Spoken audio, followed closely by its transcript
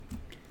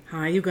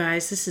Hi, you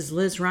guys. This is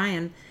Liz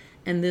Ryan,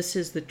 and this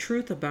is the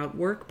Truth About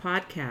Work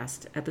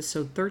podcast,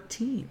 episode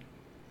 13.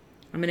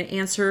 I'm going to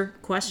answer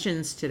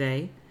questions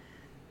today,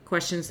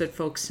 questions that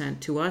folks sent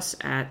to us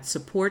at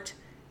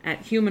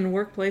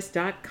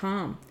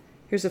support@humanworkplace.com.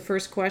 Here's the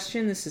first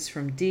question. This is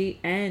from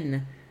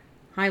DN.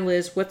 Hi,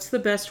 Liz. What's the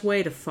best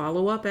way to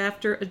follow up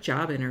after a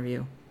job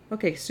interview?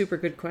 Okay, super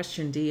good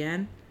question,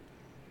 DN.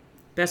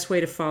 Best way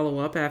to follow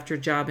up after a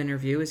job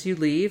interview is you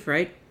leave,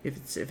 right?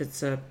 If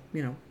it's a,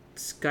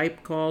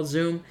 Skype call,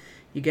 Zoom,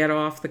 you get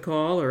off the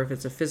call, or if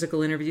it's a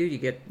physical interview,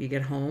 you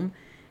get home,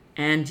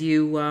 and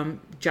you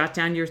jot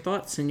down your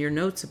thoughts and your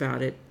notes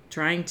about it,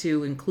 trying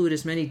to include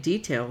as many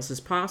details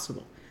as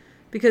possible,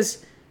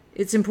 because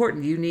it's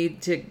important. You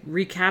need to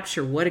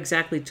recapture what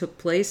exactly took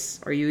place.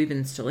 Are you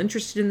even still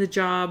interested in the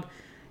job?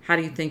 How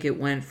do you think it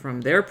went from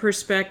their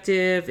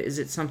perspective? Is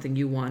it something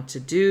you want to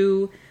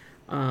do?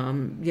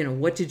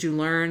 What did you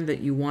learn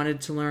that you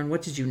wanted to learn?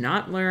 What did you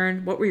not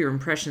learn? What were your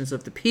impressions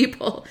of the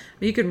people?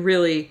 You can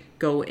really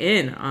go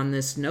in on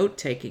this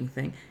note-taking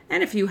thing.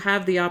 And if you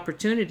have the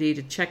opportunity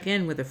to check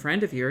in with a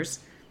friend of yours,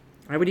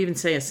 I would even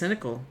say a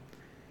cynical,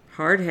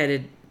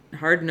 hard-headed,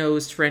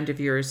 hard-nosed friend of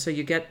yours, so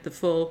you get the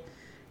full,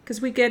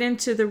 because we get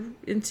into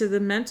the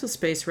mental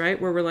space, right,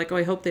 where we're like, oh,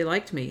 I hope they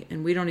liked me,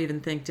 and we don't even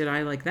think, did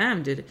I like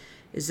them?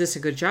 Is this a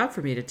good job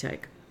for me to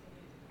take,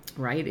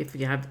 right, if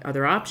you have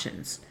other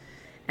options.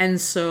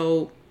 And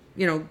so,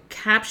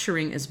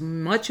 capturing as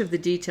much of the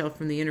detail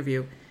from the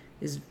interview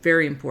is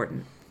very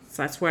important.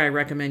 So that's why I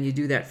recommend you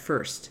do that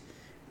first.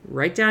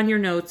 Write down your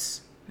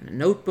notes in a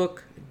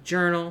notebook, a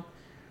journal,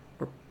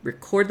 or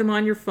record them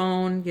on your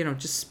phone,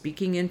 just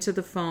speaking into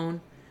the phone,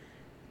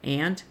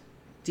 and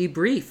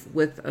debrief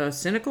with a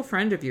cynical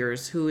friend of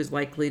yours who is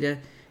likely to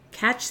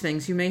catch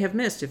things you may have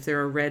missed if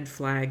there are red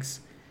flags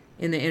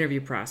in the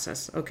interview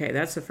process. Okay,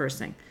 that's the first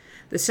thing.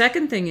 The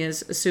second thing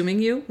is,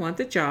 assuming you want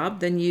the job,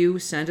 then you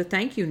send a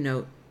thank you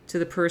note to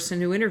the person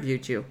who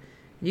interviewed you.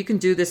 You can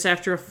do this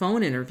after a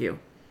phone interview.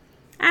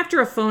 After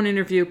a phone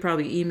interview,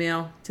 probably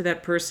email to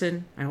that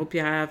person. I hope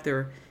you have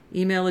their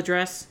email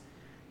address.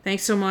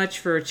 Thanks so much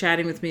for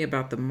chatting with me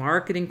about the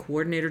marketing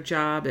coordinator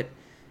job at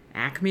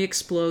Acme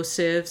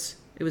Explosives.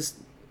 It was,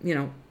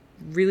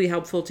 really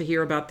helpful to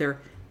hear about their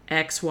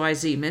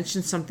XYZ.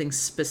 Mention something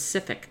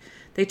specific.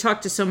 They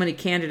talk to so many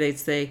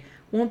candidates, they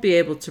won't be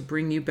able to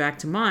bring you back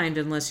to mind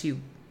unless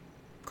you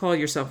call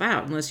yourself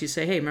out, unless you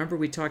say, hey, remember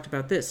we talked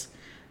about this.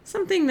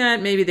 Something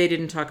that maybe they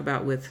didn't talk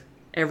about with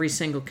every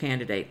single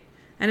candidate,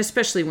 and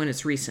especially when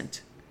it's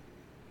recent,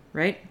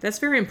 right? That's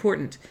very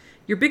important.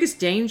 Your biggest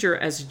danger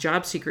as a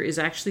job seeker is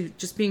actually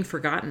just being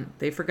forgotten.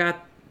 They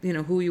forgot,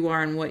 who you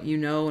are and what you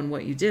know and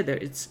what you did.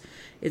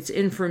 It's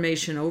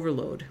information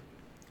overload.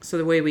 So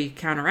the way we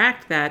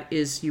counteract that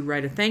is you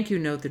write a thank you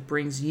note that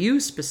brings you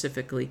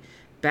specifically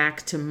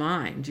back to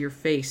mind, your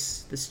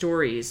face, the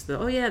stories,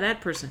 oh yeah, that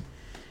person.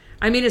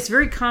 I mean, it's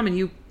very common.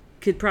 You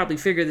could probably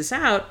figure this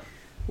out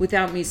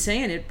without me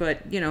saying it,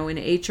 but in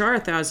HR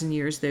 1,000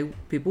 years,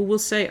 people will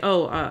say,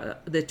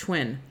 the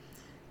twin,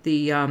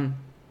 the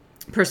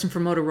person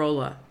from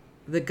Motorola,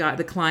 the guy,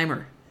 the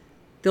climber.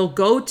 They'll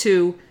go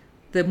to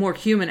the more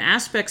human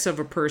aspects of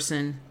a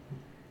person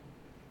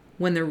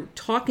when they're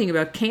talking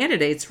about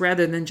candidates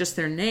rather than just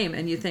their name,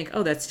 and you think,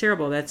 oh, that's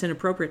terrible, that's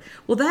inappropriate.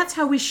 Well, that's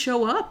how we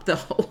show up,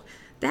 though.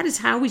 That is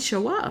how we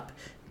show up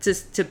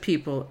to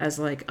people, as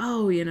like,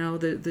 oh,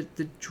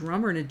 the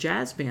drummer in a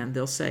jazz band,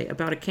 they'll say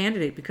about a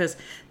candidate, because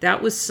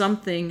that was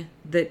something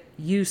that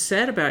you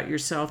said about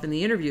yourself in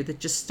the interview that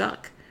just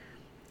stuck.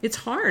 It's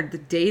hard. The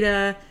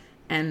data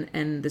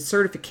and the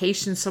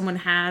certification someone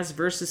has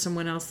versus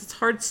someone else, it's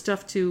hard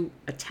stuff to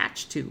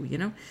attach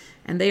to,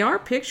 and they are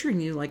picturing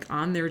you like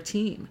on their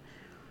team.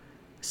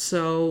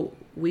 So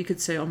we could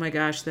say, oh my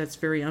gosh, that's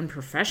very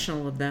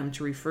unprofessional of them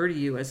to refer to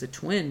you as a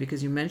twin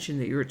because you mentioned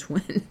that you're a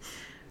twin.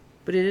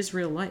 But it is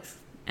real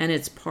life. And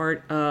it's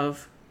part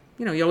of,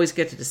 you always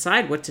get to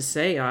decide what to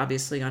say,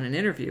 obviously, on an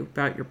interview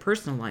about your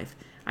personal life.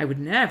 I would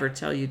never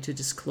tell you to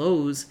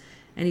disclose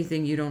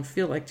anything you don't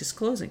feel like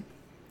disclosing.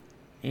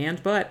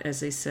 But,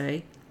 as they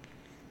say,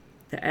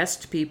 the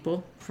est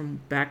people from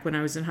back when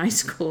I was in high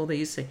school, they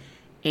used to say,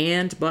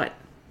 and but.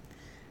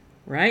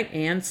 Right?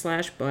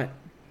 And/but.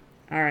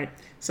 All right.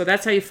 So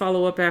that's how you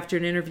follow up after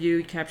an interview.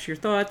 You capture your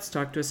thoughts,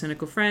 talk to a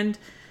cynical friend,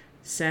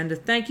 send a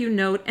thank you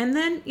note, and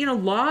then,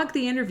 log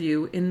the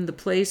interview in the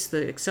place,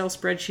 the Excel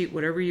spreadsheet,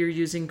 whatever you're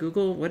using,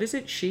 Google, what is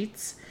it,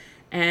 Sheets?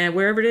 And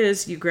wherever it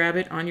is, you grab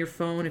it on your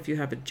phone. If you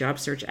have a job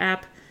search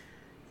app,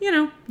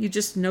 you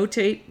just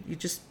notate, you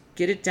just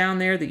get it down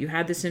there that you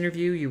had this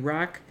interview, you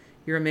rock,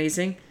 you're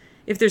amazing.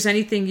 If there's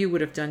anything you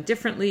would have done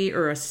differently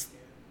or a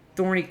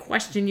thorny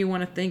question you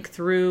want to think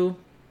through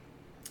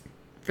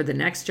for the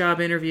next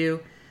job interview,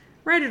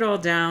 write it all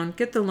down,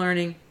 get the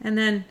learning, and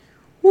then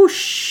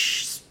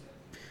whoosh,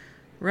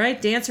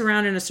 right? Dance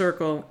around in a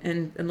circle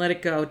and let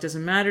it go. It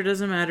doesn't matter.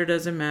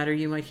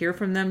 You might hear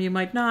from them, you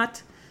might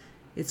not.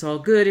 It's all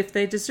good. If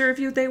they deserve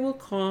you, they will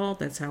call.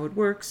 That's how it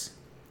works,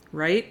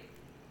 right?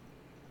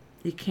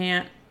 You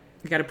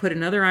got to put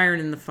another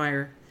iron in the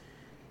fire.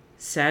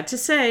 Sad to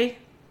say,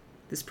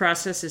 This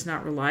process is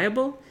not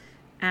reliable.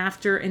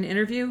 After an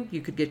interview, you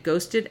could get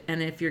ghosted.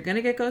 And if you're going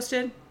to get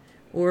ghosted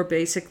or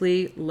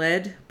basically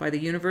led by the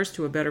universe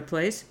to a better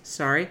place,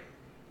 sorry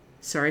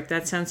if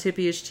that sounds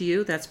hippie-ish to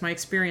you. That's my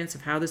experience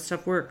of how this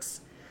stuff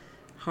works.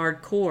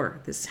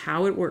 Hardcore. This is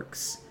how it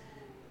works.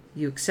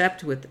 You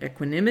accept with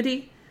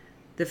equanimity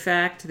the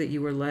fact that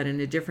you were led in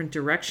a different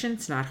direction.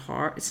 It's not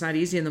hard. It's not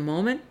easy in the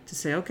moment to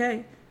say, okay,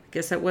 I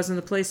guess that wasn't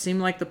the place.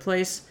 Seemed like the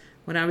place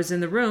when I was in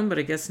the room, but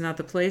I guess not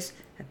the place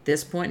at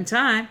this point in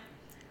time.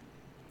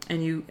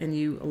 And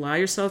you allow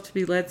yourself to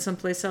be led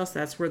someplace else.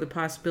 That's where the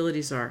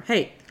possibilities are.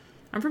 Hey,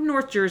 I'm from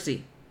North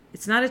Jersey.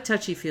 It's not a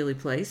touchy-feely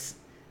place.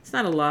 It's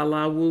not a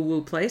la-la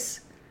woo-woo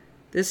place.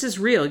 This is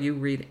real. You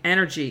read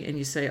energy and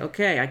you say,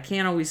 okay, I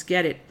can't always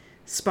get it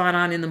spot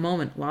on in the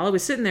moment. While I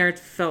was sitting there, it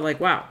felt like,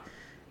 wow,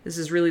 this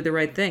is really the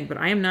right thing. But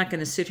I am not going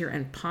to sit here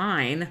and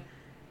pine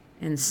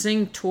and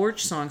sing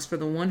torch songs for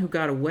the one who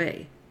got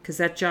away. Because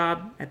that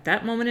job at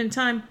that moment in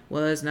time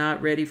was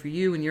not ready for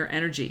you and your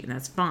energy. And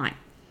that's fine.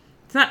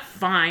 It's not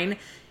fine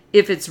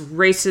if it's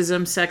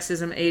racism,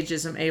 sexism,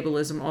 ageism,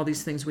 ableism, all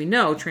these things we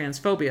know,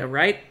 transphobia,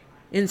 right?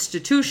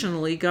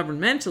 Institutionally,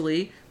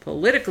 governmentally,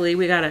 politically,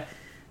 we got to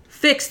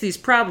fix these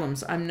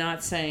problems. I'm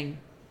not saying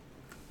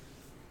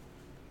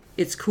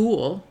it's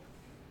cool.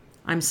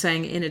 I'm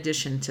saying in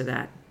addition to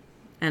that.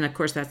 And of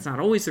course, that's not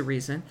always the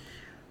reason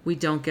we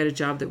don't get a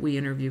job that we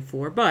interview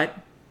for. But,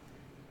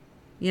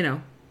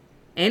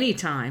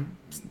 anytime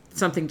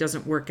something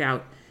doesn't work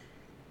out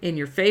in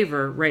your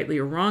favor, rightly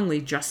or wrongly,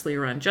 justly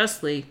or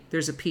unjustly,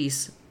 there's a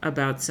piece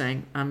about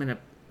saying, I'm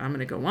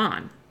gonna go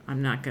on.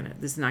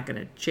 This is not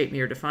gonna shape me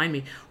or define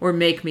me or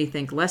make me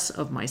think less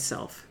of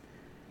myself.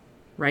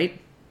 Right?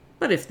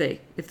 But if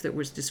there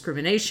was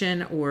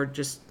discrimination or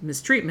just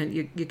mistreatment,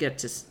 you get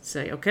to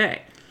say,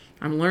 okay,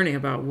 I'm learning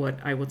about what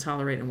I will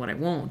tolerate and what I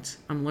won't.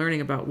 I'm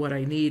learning about what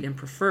I need and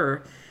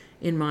prefer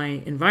in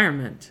my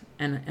environment.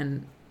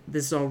 And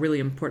this is all really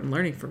important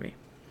learning for me.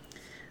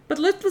 But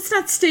let's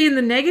not stay in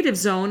the negative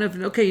zone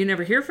of, okay, you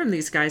never hear from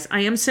these guys.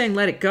 I am saying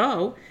let it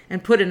go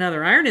and put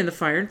another iron in the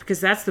fire because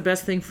that's the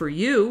best thing for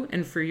you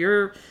and for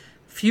your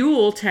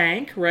fuel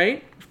tank,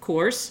 right? Of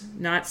course,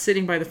 not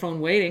sitting by the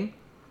phone waiting.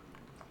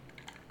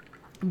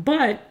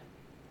 But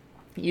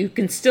you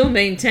can still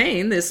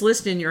maintain this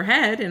list in your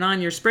head and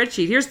on your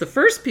spreadsheet. Here's the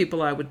first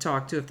people I would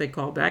talk to if they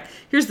call back.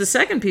 Here's the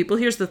second people.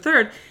 Here's the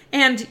third.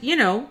 And,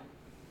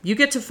 you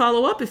get to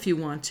follow up if you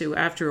want to.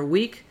 After a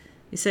week,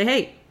 you say,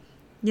 hey,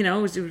 it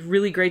was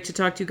really great to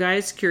talk to you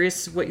guys.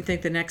 Curious what you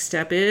think the next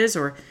step is.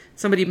 Or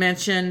somebody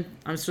mentioned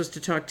I'm supposed to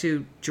talk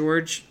to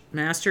George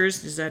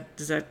Masters. Does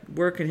that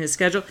work in his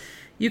schedule?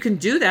 You can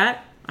do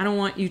that. I don't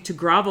want you to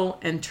grovel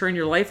and turn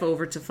your life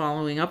over to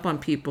following up on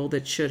people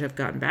that should have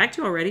gotten back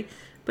to you already.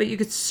 But you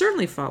could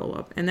certainly follow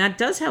up. And that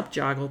does help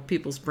joggle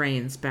people's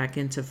brains back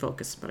into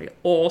focus. But I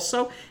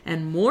also,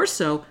 and more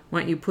so,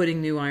 want you putting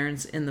new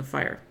irons in the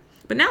fire.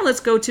 But now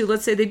let's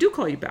say they do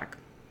call you back.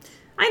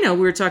 I know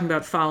we were talking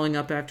about following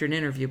up after an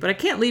interview, but I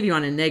can't leave you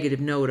on a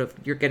negative note of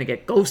you're going to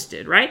get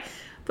ghosted, right?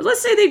 But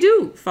let's say they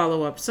do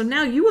follow up. So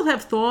now you will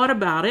have thought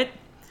about it.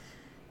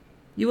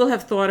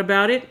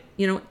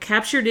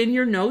 Captured in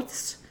your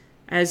notes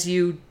as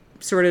you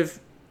sort of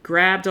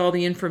grabbed all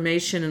the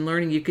information and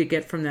learning you could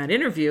get from that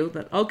interview.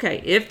 But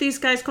okay, if these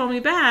guys call me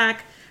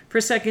back for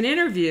a second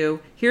interview,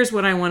 here's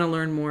what I want to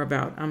learn more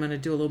about. I'm going to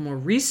do a little more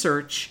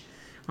research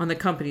on the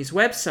company's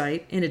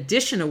website in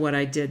addition to what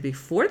I did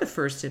before the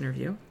first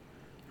interview.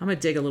 I'm going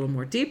to dig a little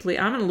more deeply.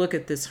 I'm going to look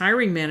at this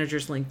hiring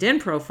manager's LinkedIn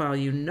profile.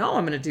 I'm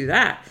going to do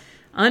that.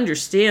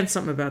 Understand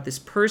something about this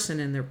person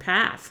and their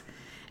path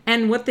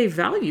and what they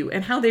value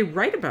and how they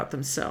write about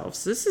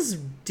themselves. This is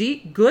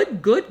deep,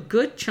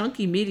 good,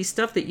 chunky, meaty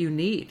stuff that you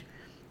need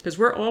because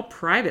we're all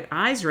private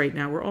eyes right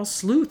now. We're all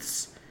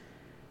sleuths.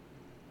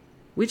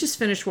 We just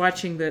finished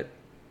watching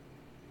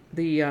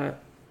the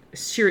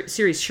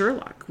series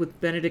Sherlock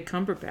with Benedict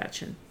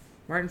Cumberbatch and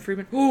Martin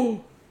Freeman.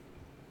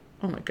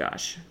 Oh my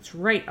gosh, it's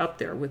right up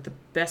there with the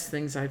best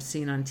things I've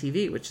seen on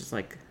TV, which is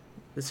like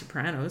The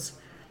Sopranos,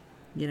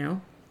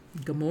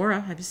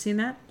 Gomorrah. Have you seen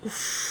that?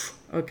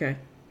 Okay.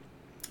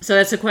 So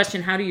that's a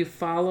question. How do you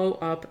follow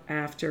up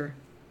after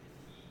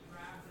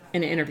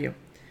an interview?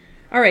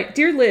 All right.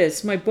 Dear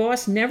Liz, my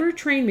boss never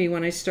trained me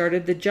when I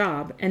started the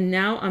job, and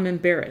now I'm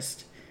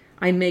embarrassed.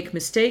 I make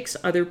mistakes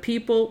other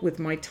people with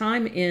my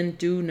time in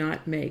do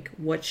not make.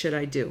 What should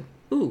I do?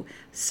 Ooh,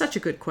 such a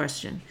good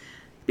question.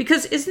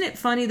 Because isn't it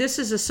funny? This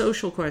is a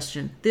social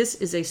question. This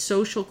is a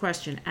social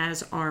question,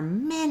 as are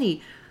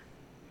many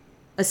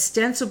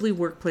ostensibly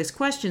workplace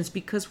questions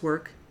because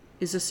work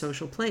is a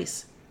social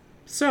place.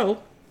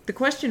 So the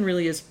question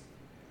really is,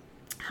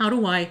 how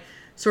do I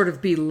sort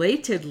of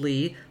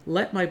belatedly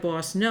let my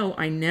boss know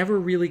I never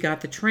really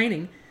got the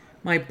training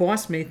my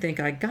boss may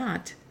think I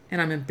got,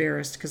 and I'm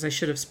embarrassed because I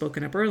should have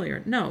spoken up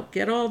earlier? No,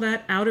 get all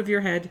that out of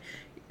your head.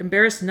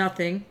 Embarrass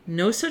nothing.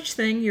 No such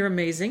thing. You're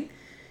amazing.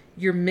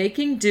 You're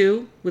making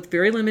do with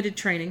very limited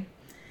training.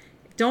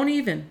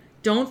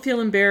 Don't feel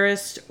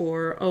embarrassed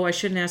or, I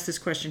shouldn't ask this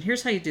question.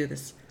 Here's how you do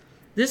this.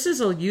 This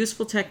is a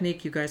useful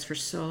technique, you guys, for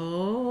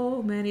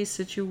so many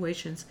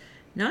situations,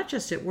 not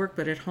just at work,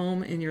 but at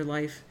home, in your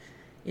life,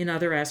 in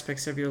other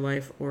aspects of your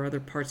life or other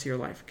parts of your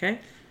life, okay?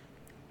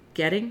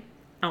 Getting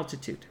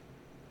altitude.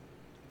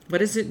 What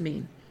does it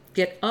mean?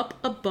 Get up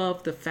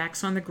above the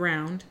facts on the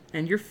ground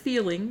and your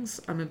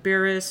feelings. I'm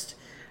embarrassed.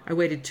 I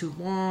waited too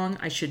long.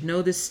 I should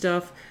know this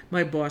stuff.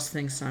 My boss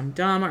thinks I'm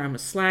dumb, or I'm a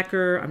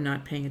slacker. I'm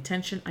not paying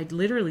attention. I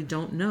literally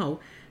don't know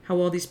how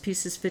all these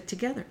pieces fit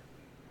together.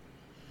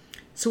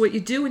 So what you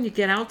do when you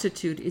get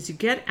altitude is you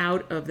get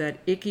out of that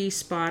icky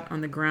spot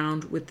on the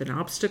ground with an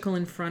obstacle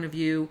in front of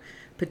you,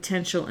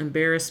 potential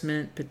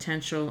embarrassment,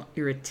 potential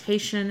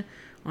irritation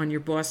on your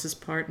boss's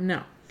part.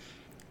 No.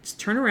 Just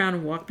turn around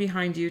and walk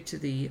behind you to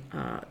the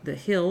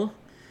hill,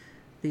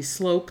 the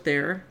slope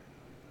there,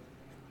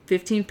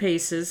 15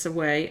 paces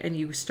away, and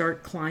you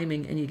start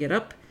climbing, and you get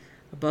up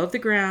above the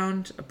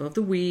ground, above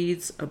the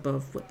weeds,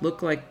 above what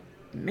look like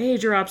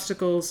major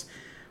obstacles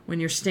when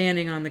you're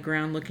standing on the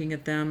ground looking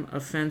at them, a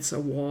fence, a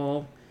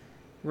wall,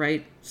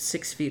 right,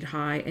 6 feet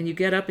high, and you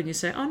get up and you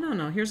say, oh,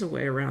 no, here's a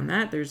way around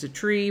that. There's a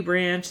tree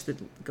branch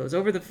that goes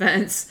over the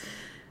fence,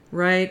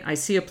 right? I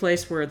see a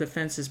place where the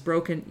fence is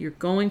broken. You're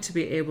going to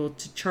be able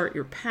to chart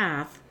your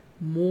path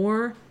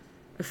more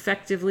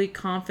effectively,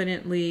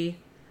 confidently,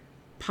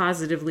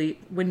 positively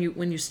when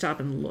you stop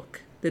and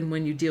look than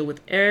when you deal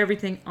with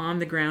everything on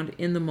the ground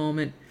in the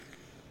moment.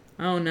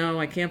 Oh no,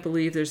 I can't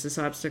believe there's this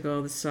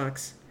obstacle. This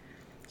sucks.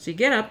 So you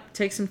get up,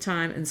 take some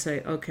time and say,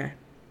 okay,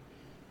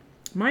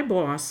 my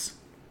boss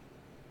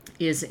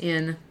is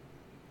in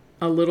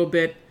a little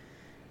bit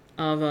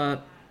of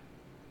a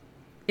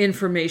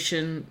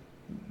information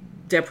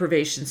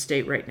deprivation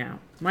state right now.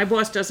 My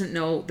boss doesn't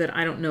know that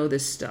I don't know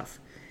this stuff.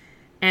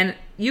 And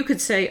you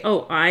could say,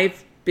 oh,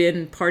 I've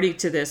been party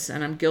to this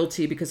and I'm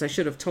guilty because I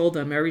should have told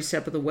them every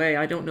step of the way.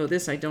 I don't know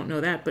this, I don't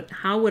know that. But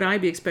how would I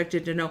be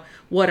expected to know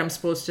what I'm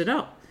supposed to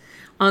know?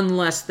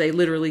 Unless they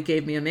literally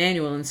gave me a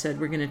manual and said,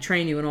 we're going to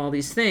train you in all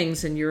these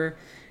things and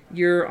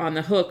you're on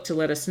the hook to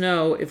let us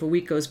know if a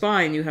week goes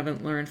by and you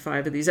haven't learned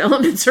 5 of these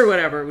elements or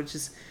whatever, which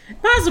is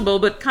possible,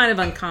 but kind of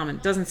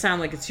uncommon. Doesn't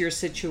sound like it's your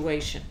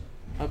situation.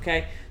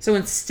 Okay? So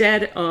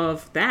instead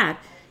of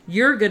that,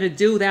 you're going to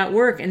do that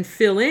work and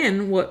fill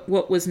in what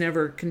was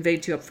never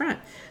conveyed to you up front.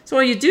 So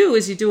all you do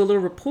is you do a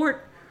little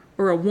report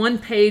or a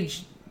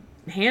 1-page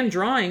hand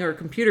drawing or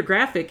computer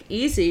graphic,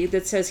 easy,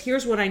 that says,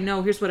 here's what I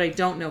know, here's what I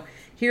don't know.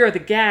 Here are the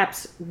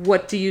gaps.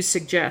 What do you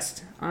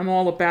suggest? I'm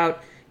all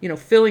about,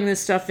 filling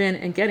this stuff in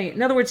and getting it.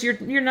 In other words,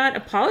 you're not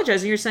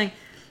apologizing. You're saying,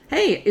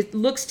 hey, it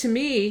looks to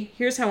me,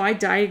 here's how I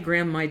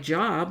diagram my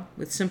job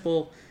with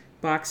simple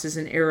boxes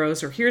and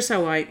arrows, or here's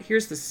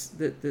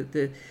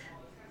the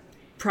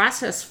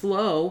process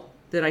flow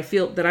that I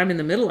feel that I'm in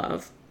the middle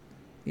of,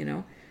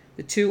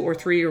 the 2 or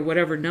 3 or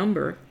whatever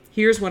number.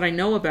 Here's what I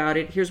know about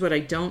it. Here's what I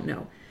don't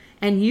know.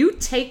 And you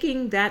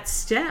taking that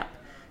step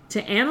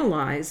to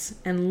analyze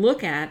and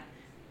look at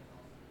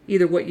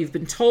either what you've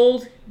been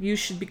told you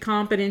should be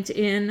competent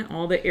in,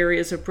 all the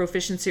areas of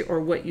proficiency, or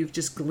what you've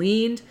just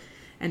gleaned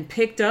and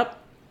picked up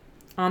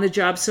on the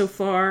job so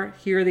far.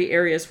 Here are the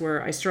areas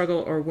where I struggle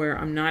or where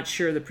I'm not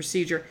sure the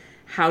procedure.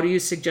 How do you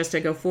suggest I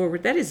go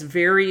forward? That is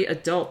very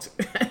adult.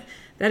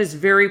 That is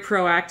very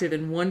proactive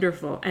and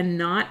wonderful, and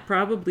not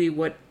probably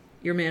what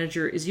your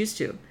manager is used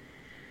to.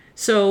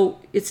 So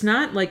it's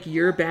not like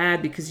you're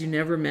bad because you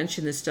never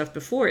mentioned this stuff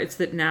before. It's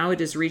that now it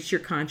has reached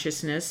your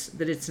consciousness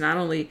that it's not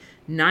only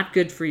not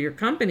good for your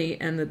company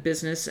and the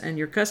business and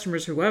your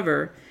customers,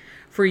 whoever,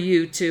 for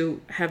you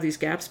to have these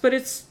gaps, but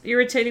it's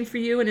irritating for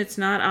you and it's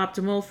not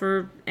optimal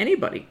for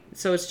anybody.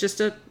 So it's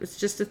just a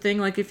thing,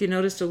 like if you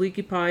noticed a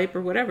leaky pipe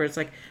or whatever. It's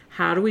like,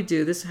 how do we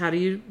do this? How do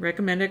you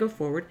recommend I go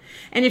forward?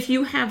 And if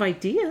you have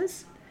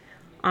ideas,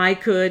 I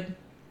could,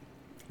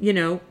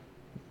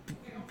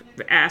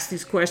 ask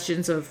these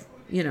questions of,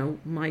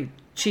 my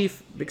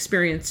chief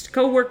experienced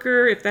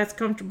coworker, if that's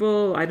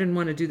comfortable. I didn't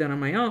want to do that on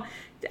my own.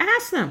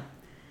 Ask them.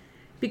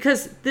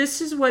 Because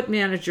this is what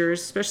managers,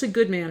 especially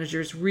good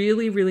managers,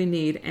 really, really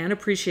need and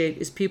appreciate,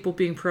 is people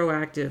being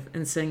proactive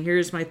and saying,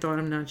 here's my thought,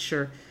 I'm not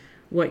sure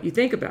what you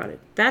think about it.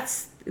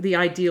 That's the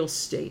ideal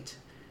state.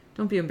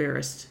 Don't be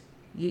embarrassed.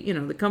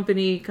 The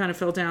company kind of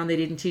fell down. They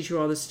didn't teach you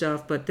all this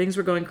stuff, but things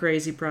were going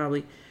crazy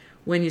probably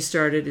when you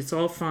started. It's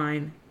all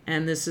fine.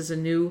 And this is a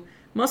new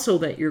muscle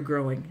that you're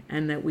growing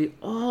and that we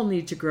all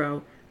need to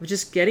grow. Of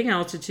just getting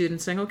altitude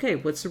and saying, okay,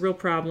 what's the real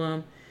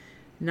problem?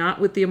 Not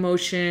with the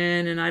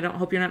emotion, and I don't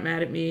hope you're not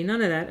mad at me.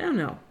 None of that. Oh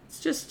no. It's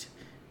just,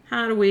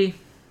 how do we,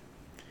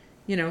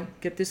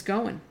 get this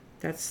going?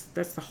 That's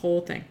the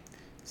whole thing.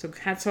 So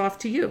hats off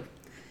to you.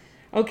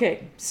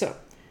 Okay, so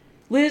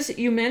Liz,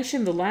 you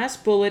mentioned the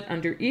last bullet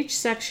under each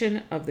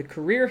section of the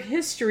career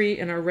history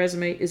in our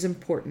resume is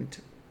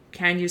important.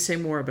 Can you say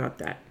more about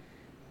that?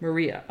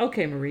 Maria.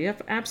 Okay, Maria,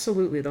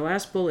 absolutely. The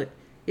last bullet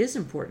is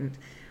important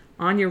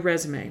on your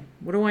resume.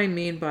 What do I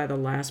mean by the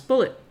last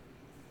bullet?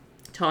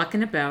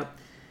 Talking about,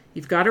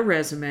 you've got a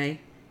resume.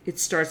 It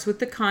starts with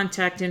the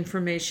contact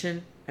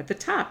information at the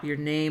top, your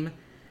name,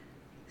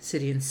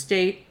 city and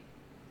state,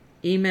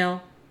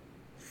 email,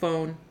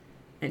 phone,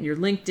 and your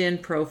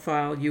LinkedIn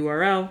profile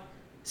URL,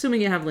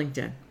 assuming you have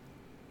LinkedIn.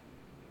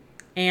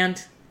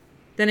 And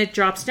then it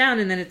drops down,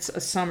 and then it's a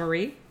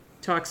summary,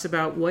 talks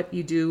about what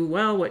you do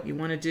well, what you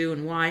want to do,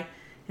 and why.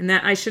 And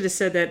that I should have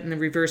said that in the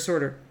reverse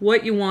order.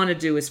 What you want to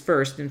do is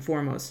first and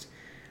foremost.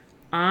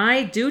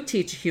 I do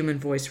teach a human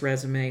voice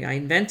resume. I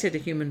invented a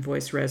human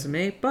voice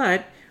resume,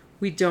 but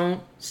we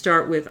don't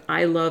start with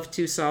I love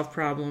to solve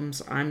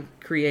problems, I'm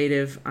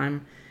creative,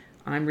 I'm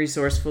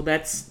resourceful.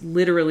 That's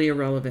literally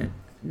irrelevant.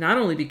 Not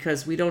only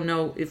because we don't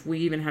know if we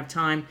even have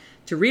time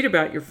to read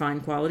about your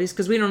fine qualities,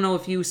 because we don't know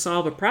if you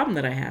solve a problem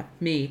that I have,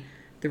 me,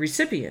 the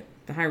recipient,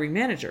 the hiring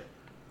manager.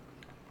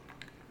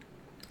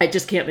 I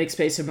just can't make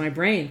space in my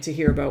brain to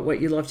hear about what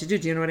you love to do.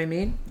 Do you know what I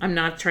mean? I'm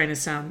not trying to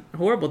sound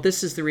horrible.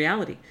 This is the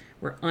reality.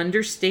 We're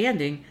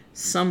understanding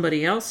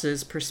somebody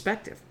else's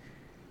perspective.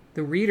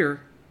 The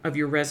reader of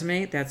your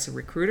resume, that's a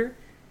recruiter,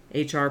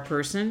 HR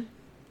person,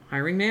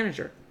 hiring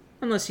manager,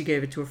 unless you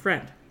gave it to a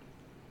friend,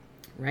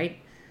 right?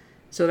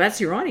 So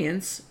that's your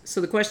audience.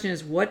 So the question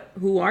is,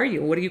 who are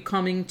you? What are you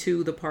coming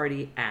to the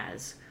party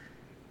as?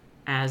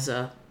 As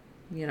a,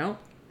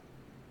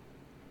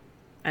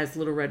 as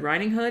Little Red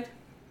Riding Hood,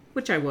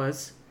 which I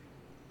was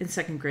in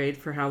second grade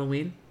for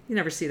Halloween. You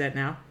never see that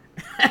now.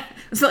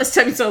 It's the last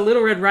time you saw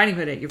Little Red Riding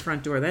Hood at your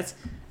front door. That's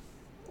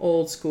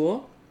old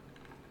school.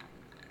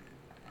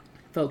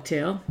 Folk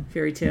tale,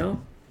 fairy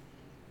tale,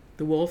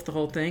 the wolf, the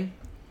whole thing.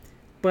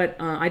 But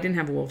I didn't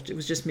have a wolf. It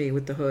was just me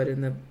with the hood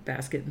and the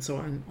basket and so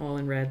on, all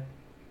in red.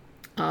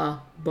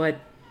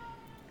 But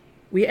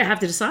we have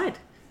to decide,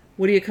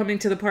 what are you coming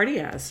to the party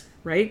as,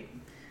 right?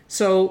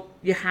 So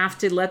you have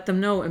to let them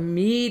know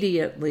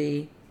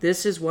immediately,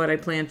 this is what I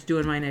plan to do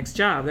in my next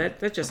job.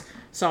 That just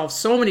solves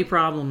so many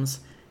problems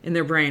in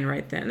their brain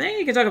right then. And then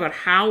you can talk about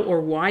how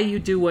or why you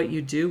do what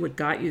you do, what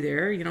got you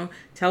there,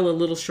 tell a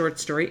little short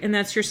story, and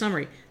that's your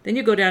summary. Then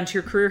you go down to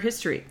your career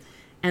history.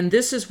 And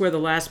this is where the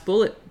last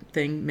bullet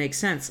thing makes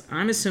sense.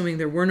 I'm assuming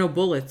there were no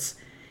bullets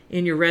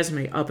in your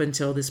resume up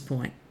until this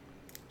point.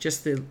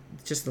 Just the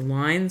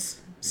lines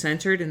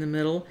centered in the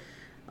middle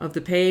of the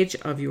page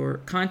of your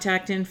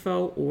contact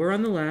info, or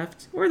on the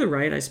left or the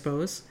right, I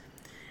suppose.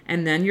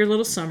 And then your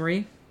little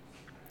summary.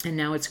 And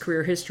now it's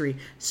career history,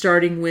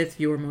 starting with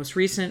your most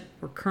recent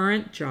or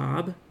current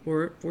job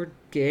or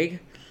gig.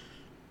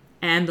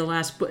 And the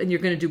last, and you're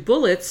going to do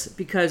bullets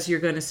because you're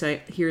going to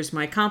say, here's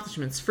my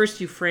accomplishments.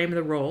 First, you frame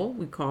the role,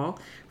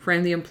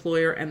 frame the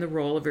employer and the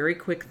role, a very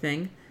quick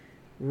thing,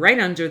 right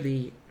under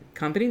the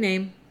company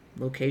name,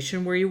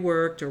 location where you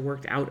worked or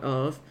worked out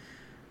of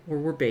or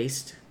were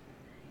based,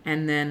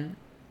 and then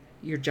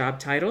your job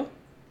title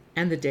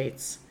and the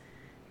dates.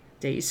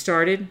 Date you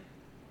started,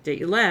 date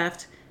you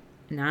left.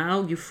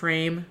 Now you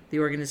frame the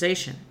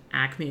organization.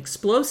 Acme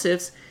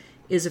Explosives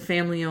is a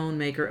family-owned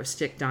maker of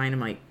stick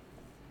dynamite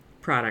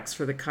products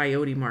for the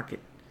coyote market.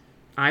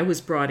 I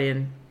was brought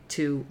in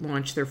to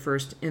launch their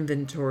first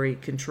inventory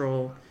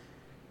control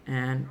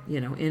and,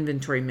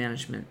 inventory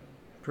management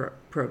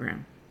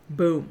program.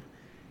 Boom.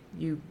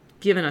 You've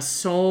given us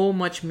so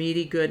much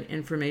meaty, good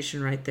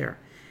information right there.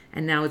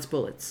 And now it's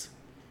bullets.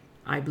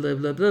 I blah,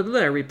 blah, blah,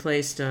 blah,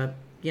 replaced,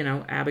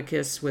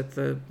 Abacus with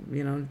the,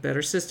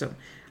 better system.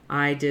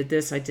 I did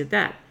this, I did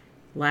that.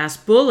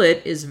 Last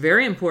bullet is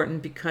very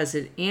important because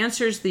it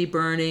answers the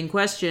burning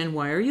question,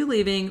 why are you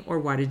leaving, or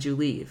why did you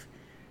leave?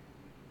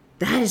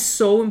 That is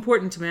so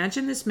important.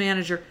 Imagine this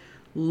manager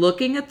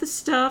looking at the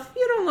stuff.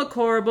 You don't look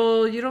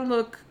horrible. You don't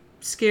look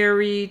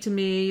scary to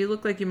me. You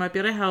look like you might be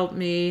able to help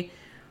me.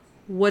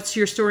 What's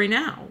your story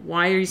now?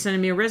 Why are you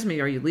sending me a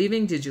resume? Are you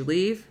leaving? Did you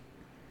leave?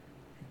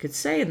 I could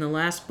say in the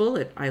last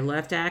bullet, I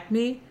left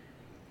Acme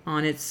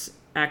on its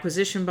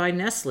acquisition by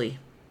Nestle.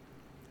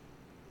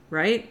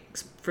 Right?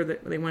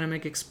 They want to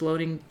make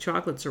exploding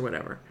chocolates or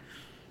whatever.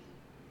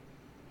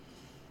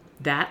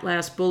 That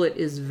last bullet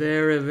is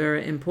very,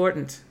 very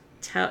important.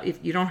 If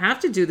you don't have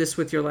to do this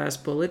with your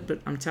last bullet,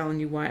 but I'm telling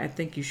you why I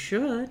think you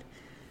should,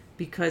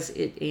 because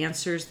it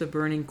answers the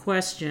burning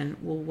question.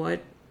 Well,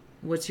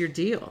 what's your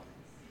deal?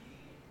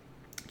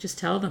 Just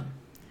tell them.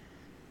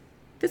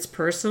 If it's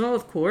personal,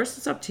 of course,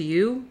 it's up to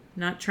you.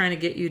 Not trying to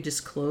get you to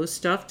disclose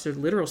stuff to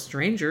literal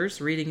strangers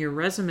reading your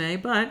resume,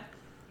 but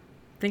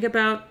think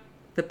about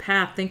the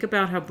path. Think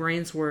about how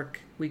brains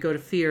work. We go to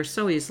fear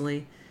so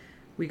easily.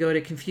 We go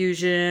to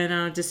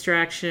confusion,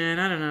 distraction.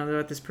 I don't know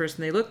about this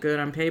person. They look good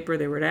on paper.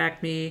 They were at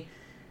Acme,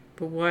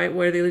 but why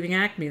are they leaving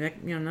Acme?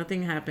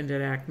 Nothing happened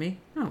at Acme.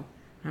 No,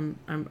 I'm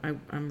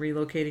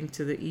relocating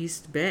to the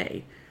East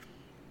Bay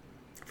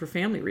for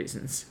family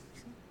reasons.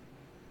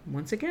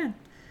 Once again,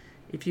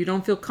 if you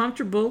don't feel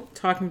comfortable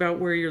talking about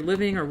where you're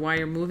living or why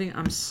you're moving,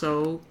 I'm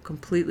so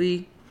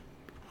completely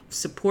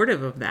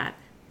supportive of that.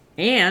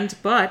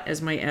 But,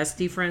 as my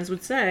SD friends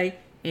would say,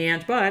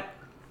 but,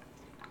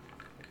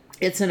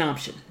 it's an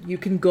option. You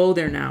can go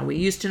there now. We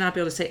used to not be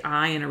able to say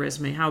I in a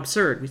resume. How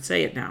absurd. We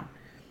say it now.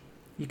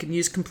 You can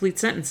use complete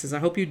sentences. I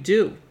hope you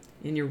do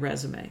in your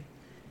resume.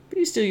 But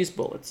you still use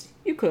bullets.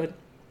 You could.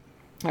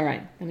 All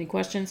right. Any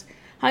questions?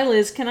 Hi,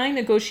 Liz. Can I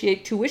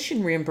negotiate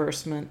tuition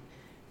reimbursement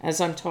as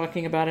I'm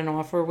talking about an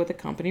offer with a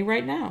company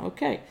right now.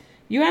 Okay,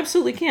 you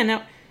absolutely can.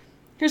 Now,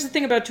 here's the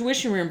thing about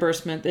tuition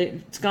reimbursement.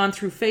 It's gone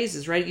through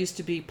phases, right? It used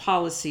to be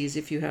policies.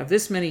 If you have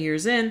this many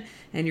years in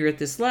and you're at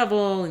this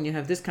level and you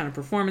have this kind of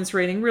performance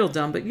rating, real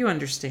dumb, but you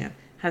understand.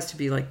 It has to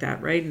be like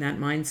that, right? In that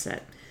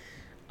mindset.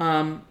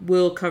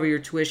 Will cover your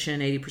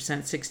tuition 80%,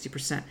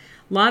 60%. A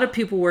lot of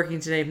people working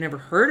today have never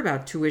heard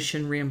about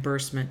tuition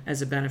reimbursement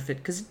as a benefit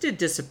because it did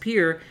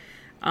disappear,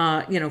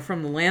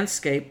 from the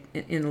landscape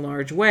in a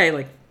large way,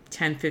 like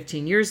 10,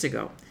 15 years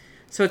ago.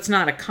 So it's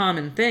not a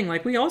common thing.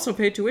 Like, we also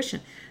pay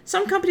tuition.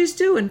 Some companies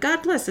do, and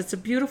God bless, it's a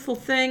beautiful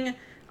thing.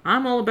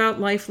 I'm all about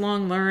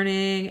lifelong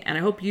learning, and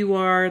I hope you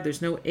are.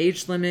 There's no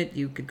age limit.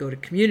 You could go to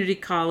community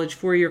college,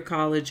 four-year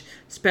college,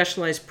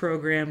 specialized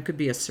program. Could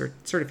be a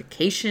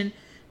certification,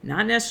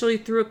 not necessarily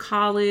through a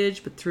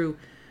college, but through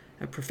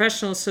a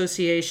professional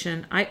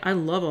association. I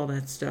love all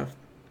that stuff.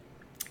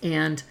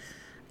 And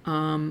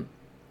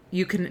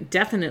you can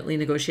definitely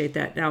negotiate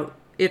that. Now,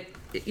 if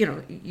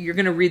you're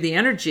going to read the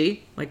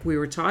energy, like we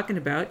were talking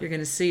about, you're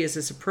going to see, is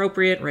this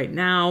appropriate right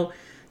now?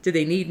 Do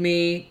they need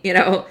me?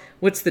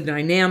 What's the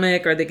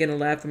dynamic? Are they going to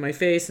laugh in my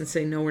face and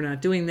say, no, we're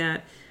not doing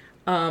that?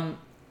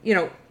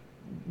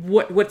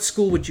 What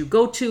school would you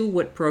go to?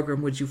 What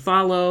program would you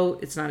follow?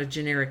 It's not a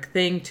generic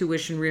thing.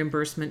 Tuition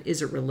reimbursement,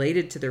 is it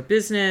related to their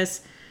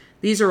business?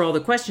 These are all the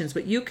questions,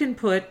 but you can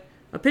put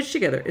a pitch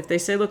together. If they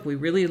say, look, we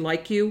really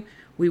like you.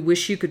 We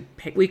wish we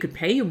could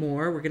pay you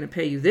more. We're going to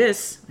pay you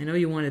this. I know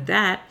you wanted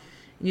that.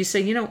 And you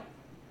say,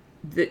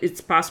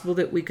 it's possible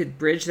that we could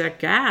bridge that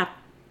gap,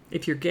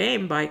 if you're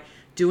game, by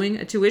doing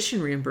a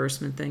tuition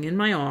reimbursement thing. In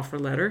my offer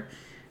letter,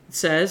 it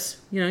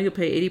says, you'll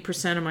pay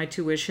 80% of my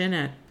tuition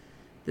at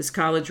this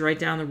college right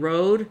down the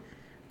road,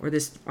 or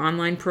this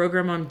online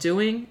program I'm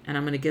doing, and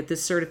I'm going to get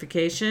this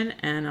certification,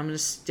 and I'm going to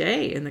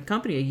stay in the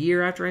company a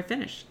year after I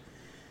finish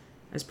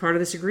as part of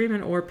this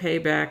agreement, or pay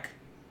back,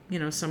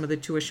 some of the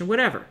tuition,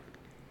 whatever.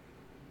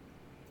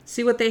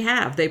 See what they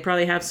have. They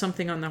probably have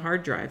something on the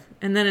hard drive.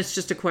 And then it's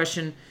just a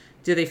question,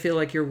 do they feel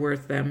like you're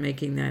worth them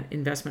making that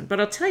investment?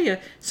 But I'll tell you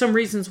some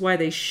reasons why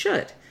they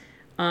should,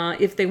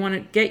 if they want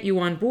to get you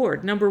on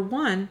board. Number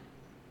one,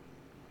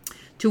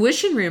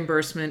 tuition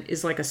reimbursement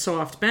is like a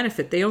soft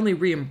benefit. They only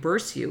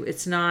reimburse you.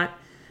 It's not,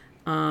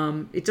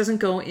 it doesn't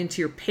go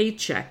into your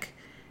paycheck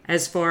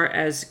as far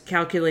as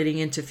calculating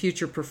into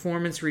future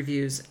performance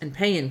reviews and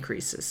pay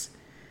increases,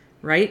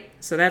 right?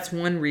 So that's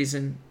one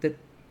reason that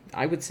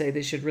I would say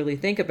they should really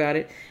think about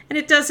it. And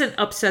it doesn't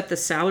upset the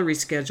salary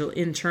schedule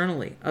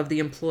internally of the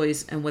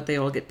employees and what they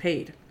all get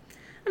paid.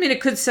 I mean,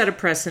 it could set a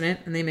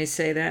precedent, and they may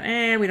say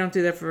that, we don't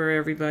do that for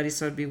everybody,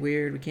 so it'd be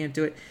weird. We can't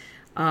do it.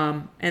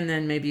 And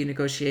then maybe you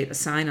negotiate a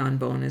sign-on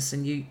bonus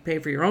and you pay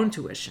for your own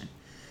tuition.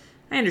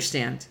 I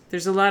understand.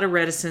 There's a lot of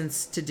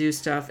reticence to do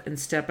stuff and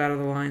step out of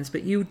the lines,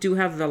 but you do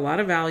have a lot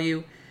of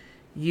value.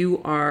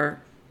 You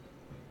are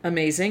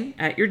amazing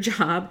at your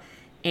job.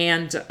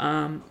 And,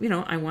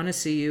 I want to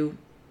see you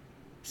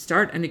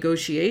start a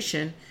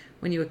negotiation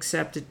when you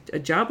accept a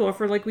job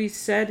offer. Like we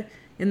said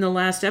in the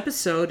last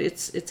episode,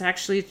 it's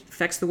actually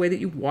affects the way that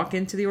you walk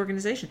into the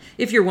organization.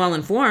 If you're well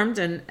informed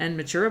and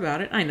mature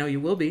about it, I know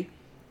you will be.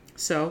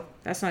 So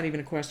that's not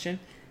even a question.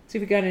 See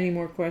if we got any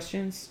more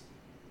questions.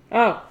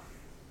 Oh,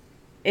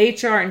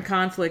 HR and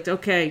conflict.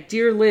 Okay,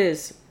 dear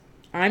Liz,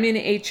 I'm in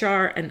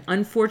HR, and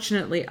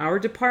unfortunately our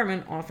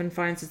department often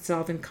finds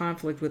itself in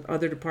conflict with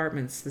other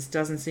departments. This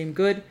doesn't seem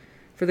good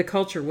for the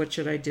culture. What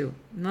should I do?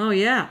 No,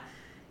 yeah.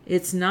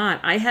 It's not.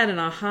 I had an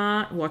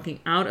aha walking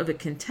out of a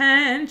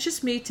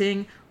contentious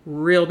meeting,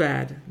 real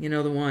bad.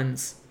 The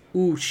ones.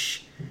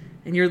 Oosh.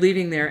 And you're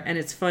leaving there, and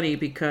it's funny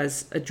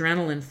because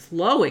adrenaline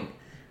flowing,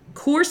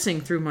 coursing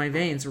through my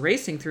veins,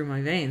 racing through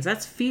my veins.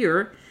 That's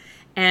fear.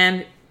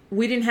 And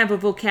we didn't have a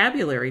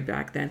vocabulary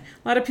back then.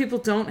 A lot of people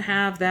don't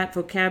have that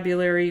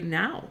vocabulary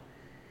now.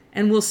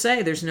 And will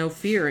say there's no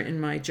fear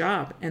in my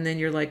job. And then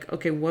you're like,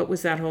 okay, what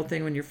was that whole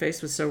thing when your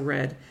face was so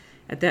red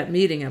at that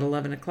meeting at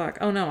 11 o'clock?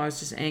 Oh, no, I was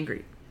just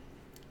angry.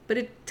 But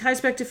it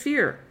ties back to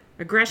fear,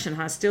 aggression,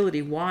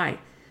 hostility. Why?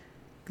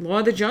 Law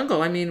of the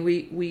jungle. I mean,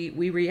 we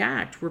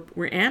react.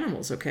 We're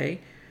animals, okay?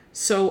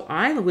 So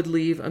I would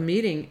leave a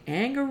meeting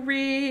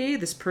angry.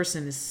 This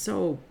person is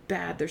so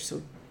bad. They're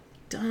so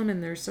dumb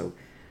and they're so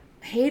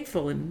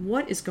hateful. And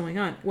what is going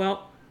on?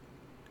 Well,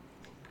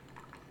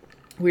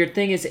 weird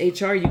thing is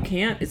HR, you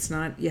can't. It's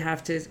not. You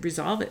have to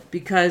resolve it.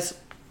 Because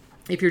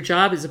if your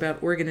job is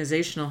about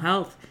organizational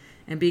health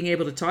and being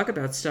able to talk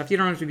about stuff, you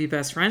don't have to be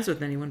best friends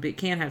with anyone, but you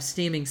can't have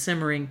steaming,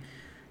 simmering,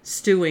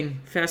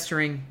 stewing,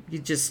 festering. You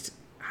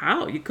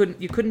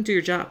couldn't do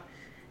your job.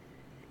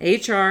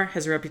 HR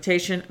has a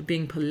reputation of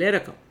being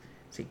political.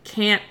 So you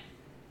can't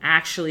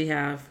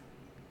have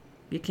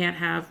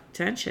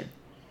tension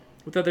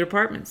with other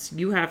departments.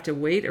 You have to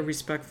wait a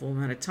respectful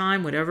amount of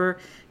time, whatever,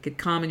 get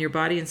calm in your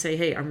body and say,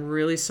 hey, I'm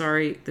really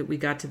sorry that we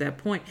got to that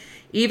point.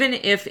 Even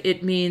if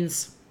it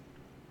means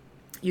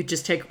you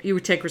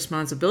would take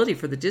responsibility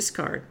for the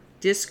discord.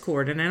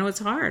 And I know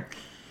it's hard.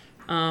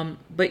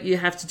 But you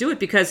have to do it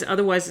because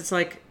otherwise it's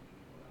like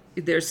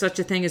there's such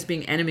a thing as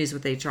being enemies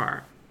with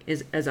HR.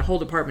 is as a whole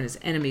department is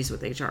enemies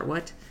with HR.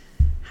 What?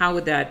 How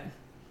would that?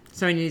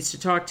 Somebody needs to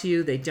talk to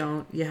you. They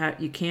don't.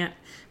 You can't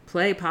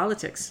play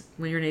politics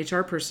when you're an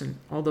HR person.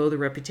 Although the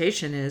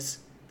reputation is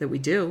that we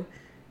do,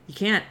 you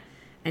can't.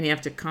 And you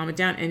have to calm it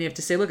down. And you have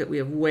to say, look, we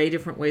have way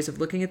different ways of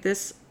looking at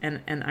this.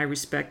 And I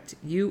respect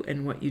you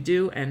and what you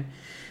do. And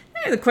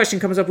the question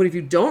comes up, what if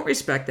you don't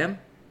respect them?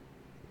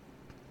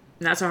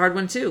 And that's a hard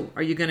one too.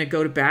 Are you going to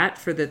go to bat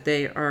for that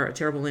they are a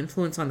terrible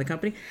influence on the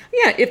company?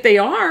 Yeah, if they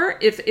are,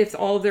 if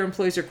all of their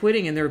employees are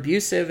quitting and they're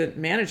abusive and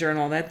manager and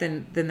all that,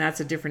 then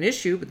that's a different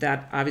issue. But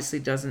that obviously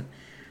doesn't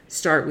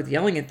start with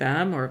yelling at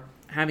them or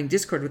having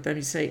discord with them.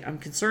 You say, I'm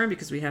concerned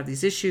because we have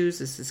these issues.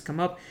 This has come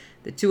up.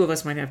 The two of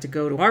us might have to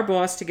go to our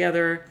boss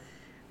together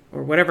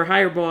or whatever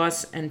higher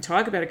boss and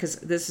talk about it because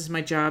this is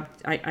my job.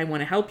 I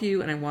want to help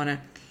you and I want to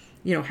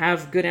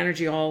have good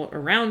energy all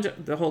around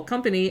the whole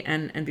company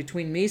and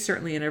between me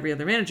certainly and every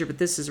other manager. But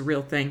this is a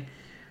real thing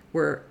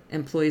where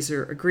employees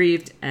are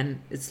aggrieved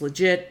and it's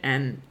legit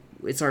and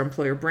it's our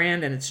employer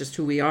brand and it's just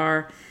who we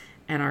are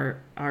and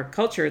our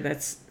culture.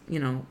 That's,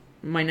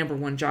 my number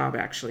one job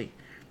actually.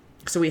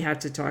 So we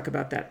had to talk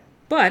about that.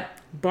 But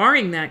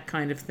barring that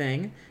kind of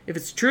thing, if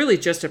it's truly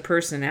just a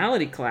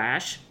personality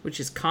clash, which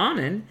is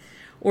common,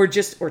 or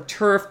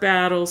turf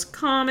battles,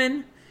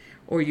 common,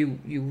 or you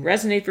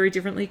resonate very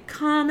differently,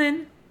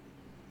 common.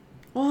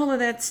 All of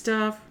that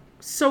stuff,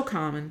 so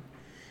common.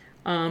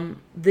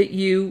 That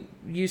you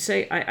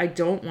say, I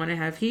don't want to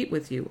have heat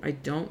with you. I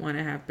don't want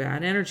to have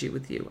bad energy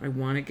with you. I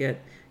want to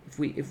get, if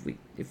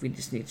we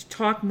just need to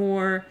talk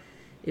more,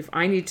 if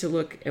I need to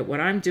look at what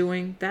I'm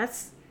doing,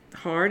 that's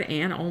hard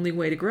and only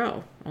way to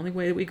grow. Only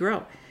way that we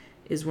grow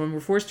is when we're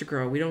forced to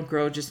grow. We don't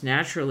grow just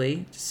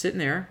naturally, just sitting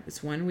there.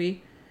 It's when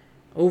we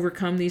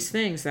overcome these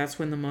things. That's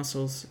when the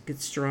muscles get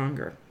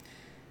stronger.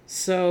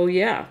 So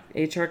yeah,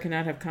 HR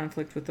cannot have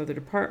conflict with other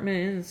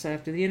departments.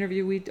 After the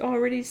interview, we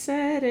already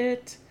said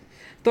it.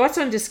 Thoughts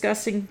on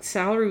discussing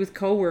salary with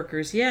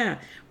coworkers? Yeah,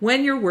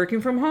 when you're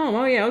working from home.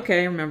 Oh yeah,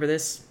 okay, I remember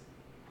this.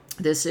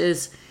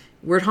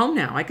 We're at home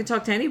now. I can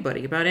talk to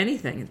anybody about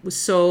anything. It was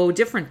so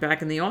different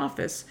back in the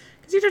office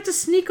because you'd have to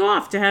sneak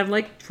off to have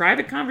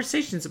private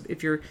conversations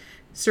if you're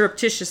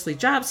surreptitiously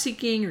job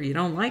seeking or you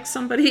don't like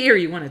somebody or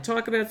you want to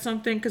talk about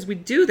something because we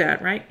do that,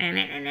 right?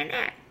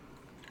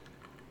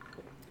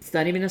 It's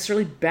not even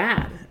necessarily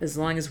bad as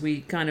long as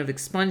we kind of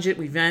expunge it,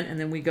 we vent, and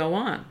then we go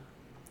on.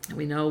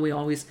 We know we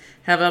always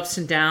have ups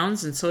and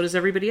downs, and so does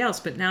everybody else.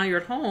 But now you're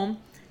at home,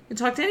 you can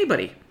talk to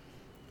anybody.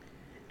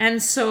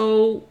 And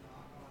so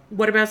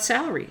what about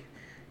salary?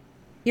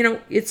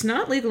 It's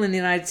not legal in the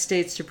United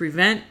States to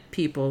prevent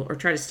people or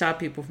try to stop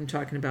people from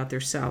talking about their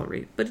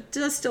salary, but it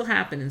does still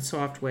happen in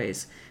soft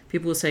ways.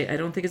 People will say, I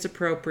don't think it's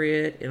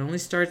appropriate. It only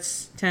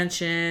starts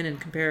tension and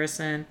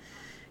comparison.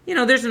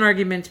 There's an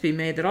argument to be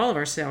made that all of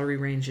our salary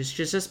ranges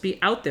should just be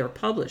out there,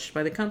 published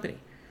by the company.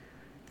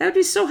 That would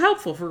be so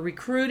helpful for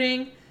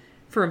recruiting,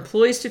 for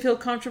employees to feel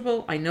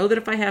comfortable. I know that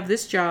if I have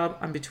this job,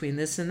 I'm between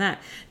this and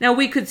that. Now,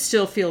 we could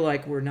still feel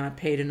like we're not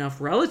paid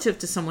enough relative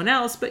to someone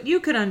else, but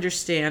you could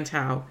understand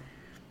how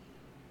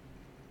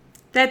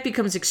that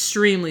becomes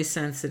extremely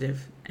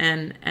sensitive.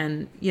 And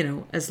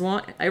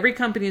every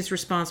company is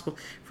responsible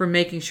for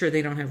making sure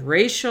they don't have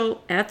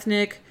racial,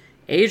 ethnic,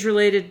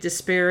 age-related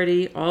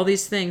disparity, all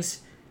these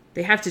things.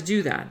 They have to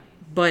do that.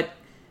 But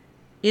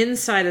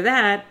inside of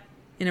that,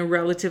 in a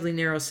relatively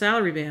narrow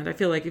salary band, I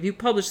feel like if you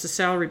publish the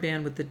salary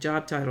band with the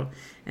job title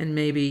and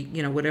maybe,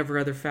 whatever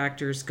other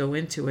factors go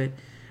into it,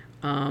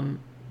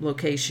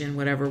 location,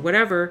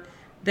 whatever,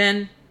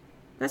 then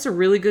that's a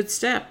really good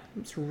step.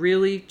 It's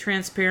really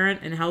transparent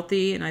and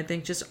healthy, and I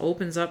think just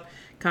opens up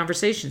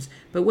conversations.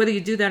 But whether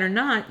you do that or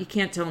not, you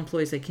can't tell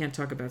employees they can't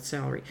talk about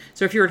salary.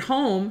 So if you're at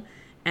home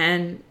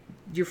and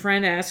your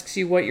friend asks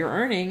you what you're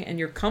earning and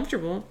you're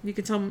comfortable, you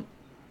can tell them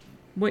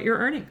what you're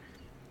earning.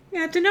 You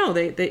have to know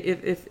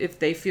if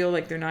they feel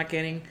like they're not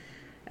getting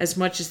as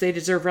much as they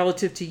deserve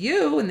relative to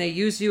you and they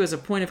use you as a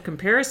point of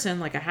comparison,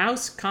 like a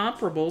house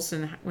comparables.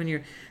 And when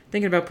you're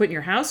thinking about putting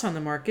your house on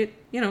the market,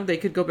 they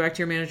could go back to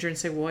your manager and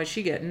say, well, why is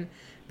she getting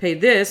paid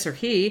this or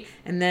he?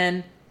 And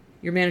then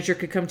your manager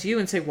could come to you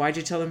and say, why'd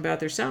you tell them about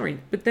their salary?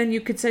 But then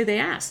you could say they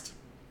asked.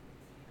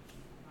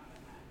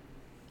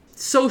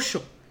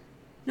 Social.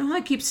 You know how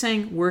I keep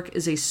saying work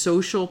is a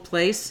social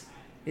place?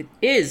 It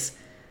is.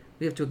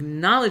 We have to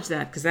acknowledge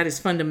that because that is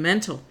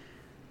fundamental.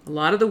 A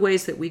lot of the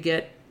ways that we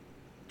get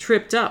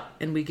tripped up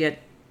and we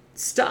get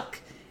stuck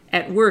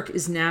at work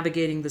is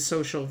navigating the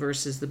social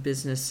versus the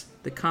business,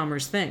 the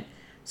commerce thing.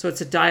 So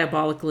it's a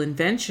diabolical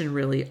invention,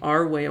 really,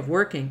 our way of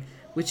working,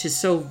 which is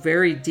so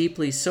very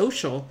deeply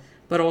social,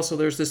 but also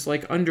there's this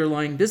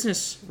underlying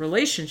business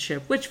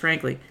relationship, which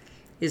frankly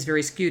is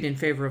very skewed in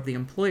favor of the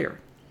employer.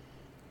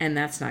 And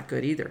that's not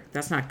good either.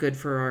 That's not good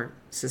for our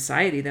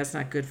society. That's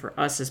not good for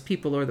us as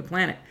people or the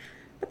planet.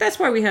 But that's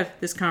why we have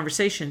this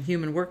conversation,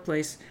 human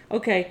workplace.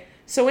 Okay,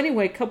 so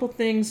anyway, couple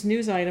things,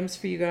 news items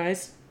for you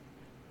guys.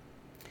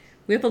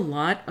 We have a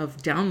lot of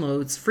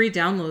downloads, free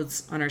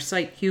downloads on our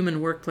site,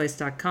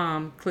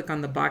 humanworkplace.com. Click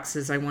on the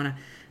boxes, I want to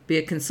be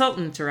a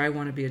consultant or I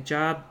want to be a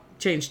job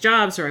change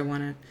jobs, or I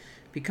want to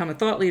become a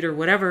thought leader,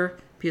 whatever,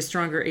 be a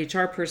stronger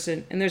HR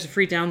person. And there's a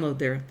free download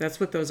there. That's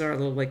what those are,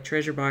 little like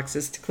treasure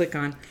boxes to click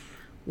on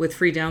with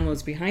free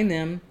downloads behind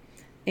them.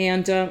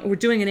 And we're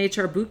doing an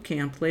HR boot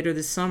camp later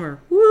this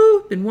summer.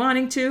 Woo! Been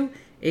wanting to.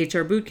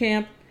 HR boot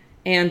camp.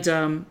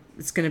 And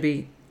it's going to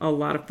be a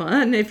lot of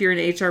fun if you're an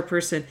HR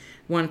person,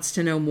 wants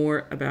to know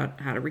more about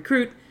how to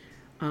recruit,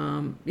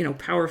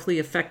 powerfully,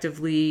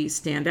 effectively,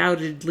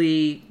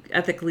 standoutedly,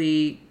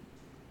 ethically,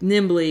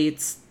 nimbly.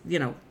 It's,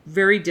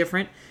 very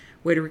different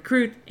way to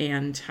recruit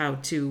and how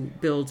to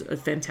build a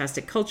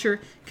fantastic culture,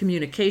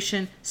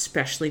 communication,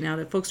 especially now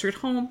that folks are at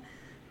home,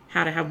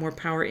 how to have more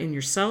power in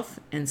yourself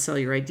and sell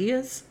your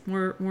ideas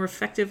more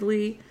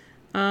effectively.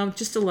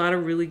 Just a lot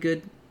of really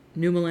good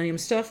new millennium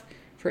stuff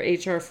for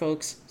HR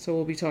folks. So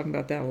we'll be talking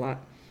about that a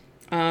lot.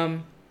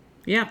 If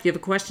you have a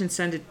question,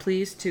 send it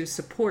please to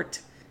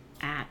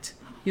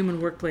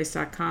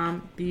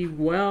support@humanworkplace.com. Be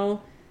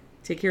well,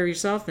 take care of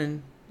yourself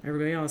and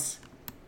everybody else.